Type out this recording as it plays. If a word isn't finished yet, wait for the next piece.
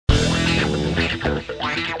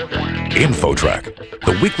InfoTrack,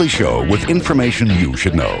 the weekly show with information you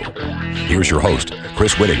should know. Here's your host,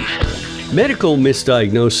 Chris Whitting. Medical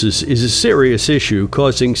misdiagnosis is a serious issue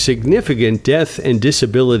causing significant death and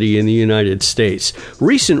disability in the United States.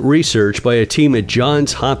 Recent research by a team at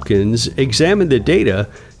Johns Hopkins examined the data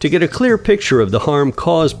to get a clear picture of the harm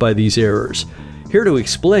caused by these errors. Here to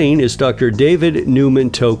explain is Dr. David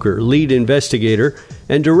Newman-Toker, lead investigator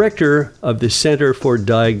and director of the Center for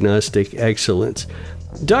Diagnostic Excellence.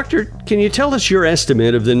 Doctor, can you tell us your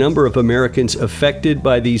estimate of the number of Americans affected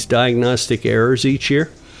by these diagnostic errors each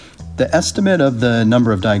year? The estimate of the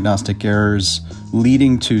number of diagnostic errors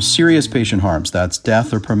leading to serious patient harms, that's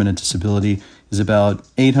death or permanent disability, is about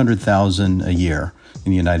 800,000 a year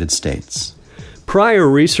in the United States. Prior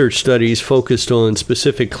research studies focused on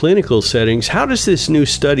specific clinical settings. How does this new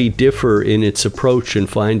study differ in its approach and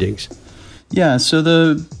findings? Yeah, so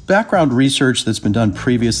the background research that's been done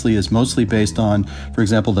previously is mostly based on, for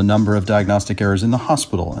example, the number of diagnostic errors in the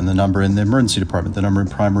hospital and the number in the emergency department, the number in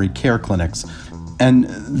primary care clinics. And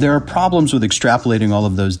there are problems with extrapolating all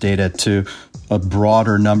of those data to a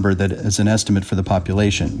broader number that is an estimate for the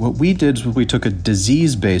population. What we did is we took a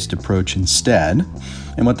disease-based approach instead.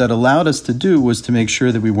 And what that allowed us to do was to make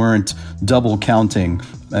sure that we weren't double counting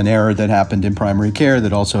an error that happened in primary care,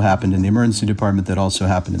 that also happened in the emergency department, that also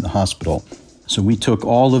happened in the hospital. So we took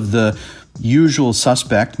all of the usual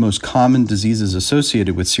suspect, most common diseases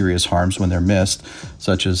associated with serious harms when they're missed,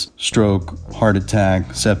 such as stroke, heart attack,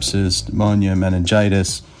 sepsis, pneumonia,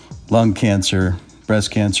 meningitis, lung cancer,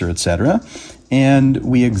 breast cancer, etc. And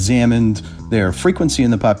we examined their frequency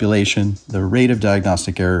in the population, the rate of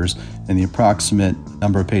diagnostic errors, and the approximate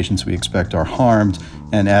number of patients we expect are harmed,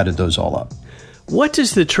 and added those all up. What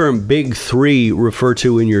does the term Big Three refer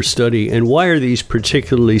to in your study, and why are these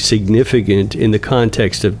particularly significant in the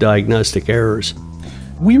context of diagnostic errors?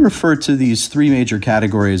 We refer to these three major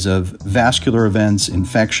categories of vascular events,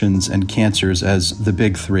 infections, and cancers as the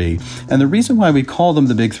Big Three. And the reason why we call them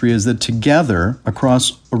the Big Three is that together,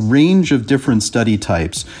 across a range of different study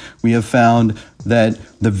types, we have found that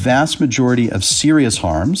the vast majority of serious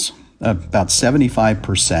harms, about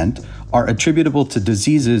 75%, are attributable to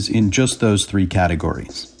diseases in just those three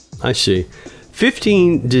categories. I see.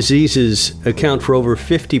 15 diseases account for over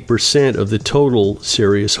 50% of the total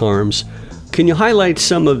serious harms. Can you highlight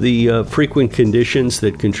some of the frequent conditions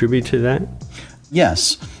that contribute to that?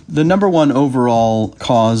 Yes. The number one overall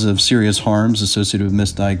cause of serious harms associated with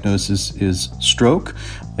misdiagnosis is stroke.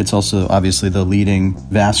 It's also obviously the leading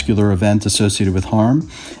vascular event associated with harm.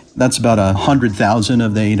 That's about 100,000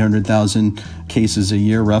 of the 800,000 cases a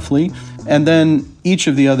year, roughly. And then each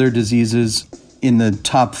of the other diseases in the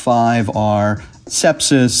top five are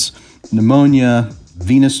sepsis, pneumonia,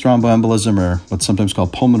 venous thromboembolism, or what's sometimes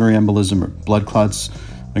called pulmonary embolism, or blood clots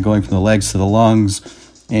going from the legs to the lungs,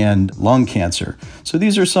 and lung cancer. So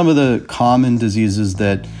these are some of the common diseases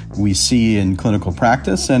that we see in clinical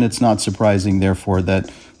practice, and it's not surprising, therefore,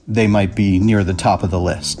 that they might be near the top of the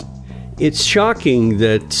list. It's shocking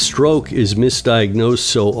that stroke is misdiagnosed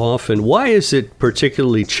so often. Why is it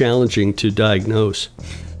particularly challenging to diagnose?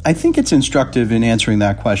 I think it's instructive in answering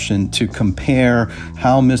that question to compare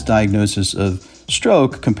how misdiagnosis of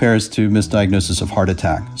stroke compares to misdiagnosis of heart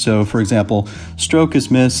attack. So, for example, stroke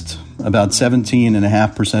is missed about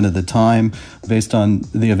 17.5% of the time based on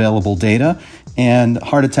the available data, and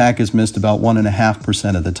heart attack is missed about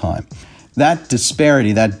 1.5% of the time. That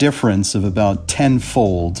disparity, that difference of about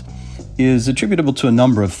tenfold, is attributable to a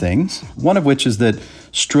number of things, one of which is that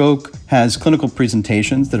stroke has clinical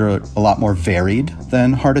presentations that are a lot more varied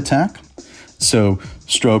than heart attack. So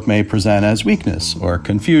stroke may present as weakness or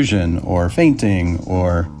confusion or fainting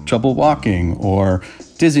or trouble walking or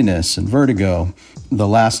dizziness and vertigo, the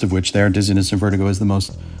last of which there, dizziness and vertigo, is the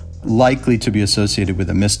most likely to be associated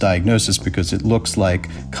with a misdiagnosis because it looks like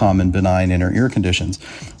common benign inner ear conditions.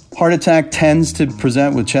 Heart attack tends to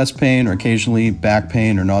present with chest pain or occasionally back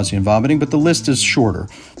pain or nausea and vomiting, but the list is shorter.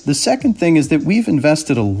 The second thing is that we've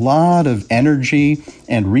invested a lot of energy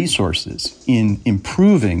and resources in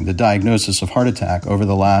improving the diagnosis of heart attack over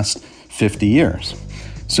the last 50 years.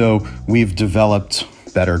 So we've developed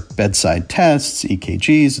better bedside tests,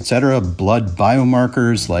 EKGs, etc., blood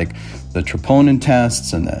biomarkers like the troponin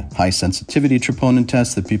tests and the high-sensitivity troponin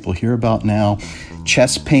tests that people hear about now,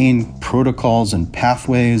 chest pain protocols and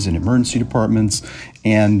pathways in emergency departments,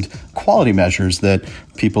 and quality measures that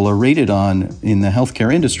people are rated on in the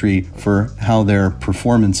healthcare industry for how their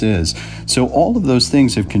performance is. So all of those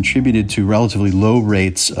things have contributed to relatively low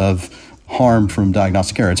rates of harm from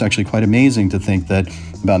diagnostic error. It's actually quite amazing to think that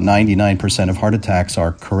about 99% of heart attacks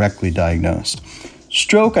are correctly diagnosed.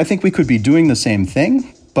 Stroke, I think we could be doing the same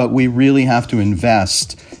thing, but we really have to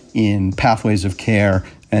invest in pathways of care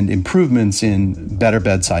and improvements in better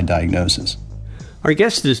bedside diagnosis. Our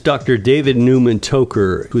guest is Dr. David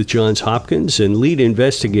Newman-Toker with Johns Hopkins and lead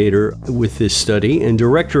investigator with this study and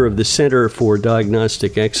director of the Center for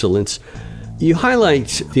Diagnostic Excellence. You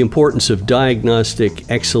highlight the importance of Diagnostic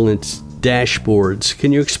Excellence dashboards.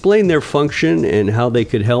 Can you explain their function and how they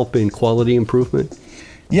could help in quality improvement?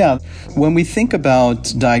 Yeah. When we think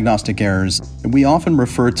about diagnostic errors, we often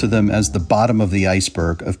refer to them as the bottom of the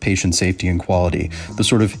iceberg of patient safety and quality, the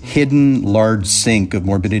sort of hidden large sink of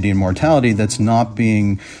morbidity and mortality that's not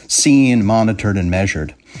being seen, monitored, and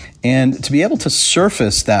measured. And to be able to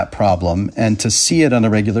surface that problem and to see it on a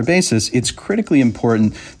regular basis, it's critically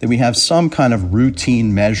important that we have some kind of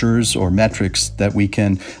routine measures or metrics that we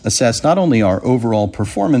can assess not only our overall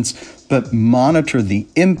performance, but monitor the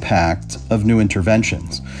impact of new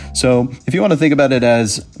interventions. So if you want to think about it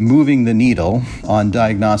as moving the needle on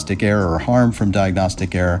diagnostic error or harm from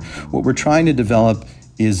diagnostic error, what we're trying to develop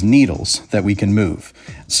is needles that we can move.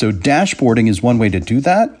 So dashboarding is one way to do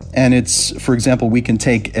that. And it's, for example, we can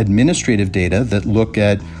take administrative data that look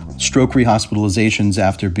at stroke rehospitalizations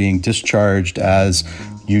after being discharged as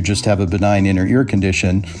you just have a benign inner ear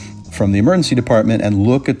condition from the emergency department and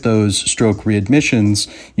look at those stroke readmissions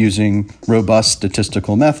using robust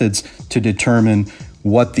statistical methods to determine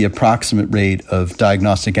what the approximate rate of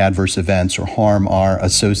diagnostic adverse events or harm are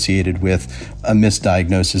associated with a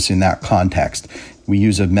misdiagnosis in that context. We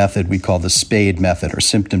use a method we call the SPADE method, or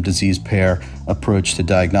symptom disease pair approach to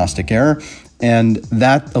diagnostic error. And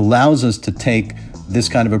that allows us to take this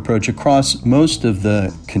kind of approach across most of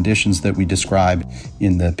the conditions that we describe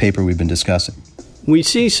in the paper we've been discussing. We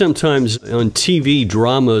see sometimes on TV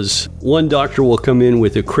dramas, one doctor will come in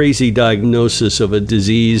with a crazy diagnosis of a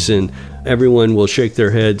disease and everyone will shake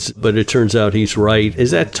their heads, but it turns out he's right.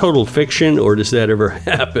 Is that total fiction or does that ever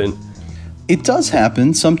happen? It does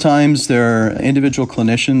happen. Sometimes there are individual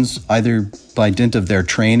clinicians, either by dint of their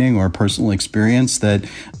training or personal experience, that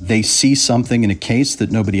they see something in a case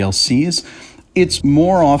that nobody else sees. It's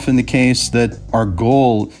more often the case that our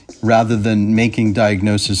goal, rather than making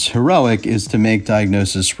diagnosis heroic, is to make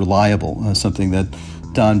diagnosis reliable, something that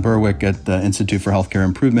Don Berwick at the Institute for Healthcare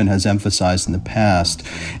Improvement has emphasized in the past.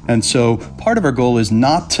 And so part of our goal is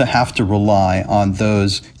not to have to rely on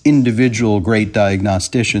those individual great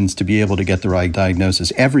diagnosticians to be able to get the right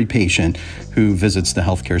diagnosis. Every patient who visits the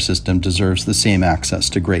healthcare system deserves the same access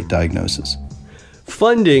to great diagnosis.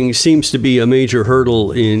 Funding seems to be a major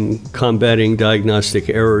hurdle in combating diagnostic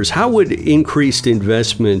errors. How would increased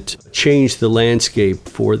investment change the landscape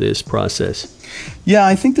for this process? Yeah,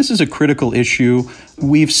 I think this is a critical issue.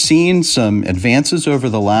 We've seen some advances over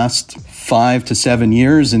the last 5 to 7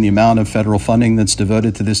 years in the amount of federal funding that's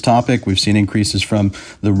devoted to this topic. We've seen increases from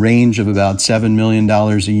the range of about $7 million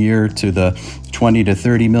a year to the $20 to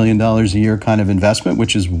 $30 million a year kind of investment,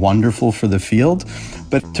 which is wonderful for the field.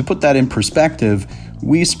 But to put that in perspective,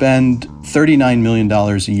 we spend $39 million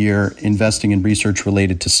a year investing in research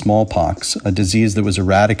related to smallpox, a disease that was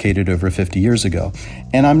eradicated over 50 years ago.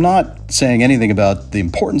 And I'm not saying anything about the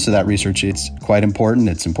importance of that research. It's quite important.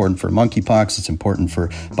 It's important for monkeypox. It's important for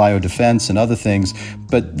biodefense and other things.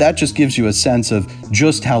 But that just gives you a sense of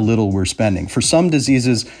just how little we're spending. For some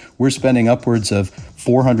diseases, we're spending upwards of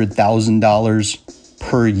 $400,000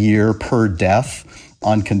 per year per death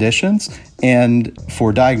on conditions. And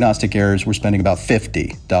for diagnostic errors, we're spending about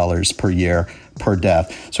 $50 per year per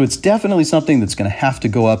death. So it's definitely something that's going to have to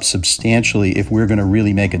go up substantially if we're going to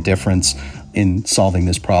really make a difference in solving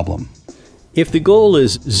this problem. If the goal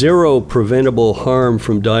is zero preventable harm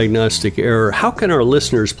from diagnostic error, how can our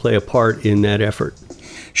listeners play a part in that effort?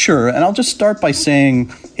 Sure, and I'll just start by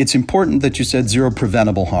saying it's important that you said zero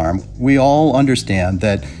preventable harm. We all understand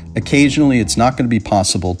that occasionally it's not going to be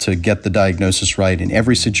possible to get the diagnosis right in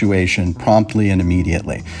every situation promptly and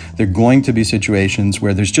immediately. There are going to be situations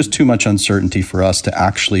where there's just too much uncertainty for us to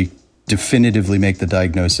actually definitively make the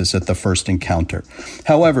diagnosis at the first encounter.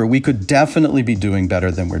 However, we could definitely be doing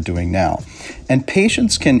better than we're doing now. And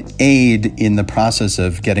patients can aid in the process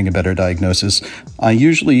of getting a better diagnosis. I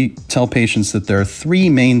usually tell patients that there are 3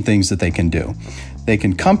 main things that they can do. They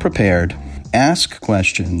can come prepared, ask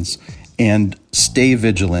questions, and stay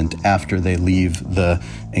vigilant after they leave the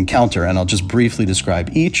encounter. And I'll just briefly describe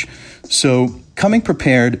each. So coming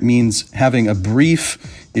prepared means having a brief,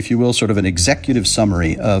 if you will, sort of an executive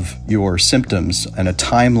summary of your symptoms and a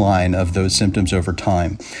timeline of those symptoms over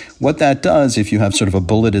time. What that does, if you have sort of a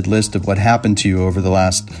bulleted list of what happened to you over the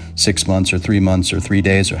last 6 months or 3 months or 3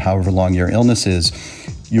 days or however long your illness is,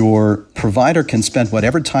 your provider can spend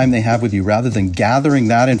whatever time they have with you rather than gathering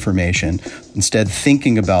that information, instead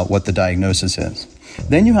thinking about what the diagnosis is.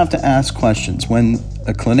 Then you have to ask questions. When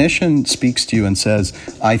a clinician speaks to you and says,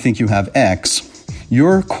 I think you have X,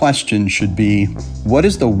 your question should be, what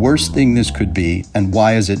is the worst thing this could be, and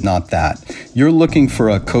why is it not that? You're looking for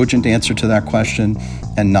a cogent answer to that question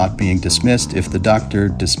and not being dismissed. If the doctor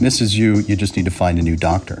dismisses you, you just need to find a new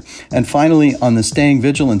doctor. And finally, on the staying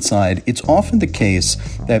vigilant side, it's often the case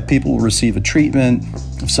that people will receive a treatment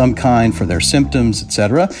of some kind for their symptoms,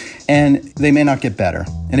 etc., and they may not get better.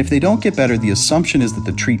 And if they don't get better, the assumption is that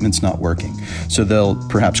the treatment's not working. So they'll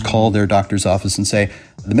perhaps call their doctor's office and say,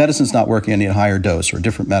 the medicine's not working, I need a higher dose or a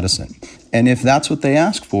different medicine. And if that's what they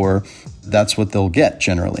ask for, that's what they'll get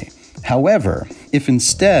generally. However, if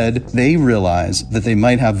instead they realize that they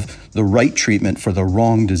might have the right treatment for the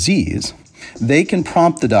wrong disease, they can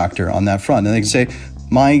prompt the doctor on that front. And they can say,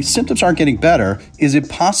 my symptoms aren't getting better. Is it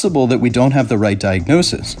possible that we don't have the right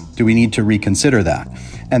diagnosis? Do we need to reconsider that?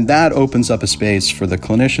 And that opens up a space for the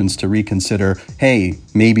clinicians to reconsider, hey,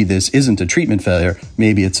 maybe this isn't a treatment failure,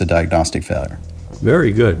 maybe it's a diagnostic failure.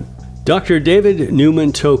 Very good. Dr. David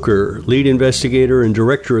Newman-Toker, Lead Investigator and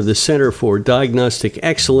Director of the Center for Diagnostic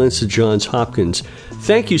Excellence at Johns Hopkins.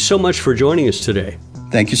 Thank you so much for joining us today.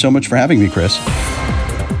 Thank you so much for having me, Chris.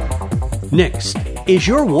 Next, is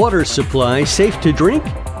your water supply safe to drink?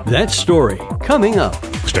 That story coming up.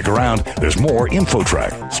 Stick around. There's more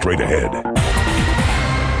InfoTrack straight ahead.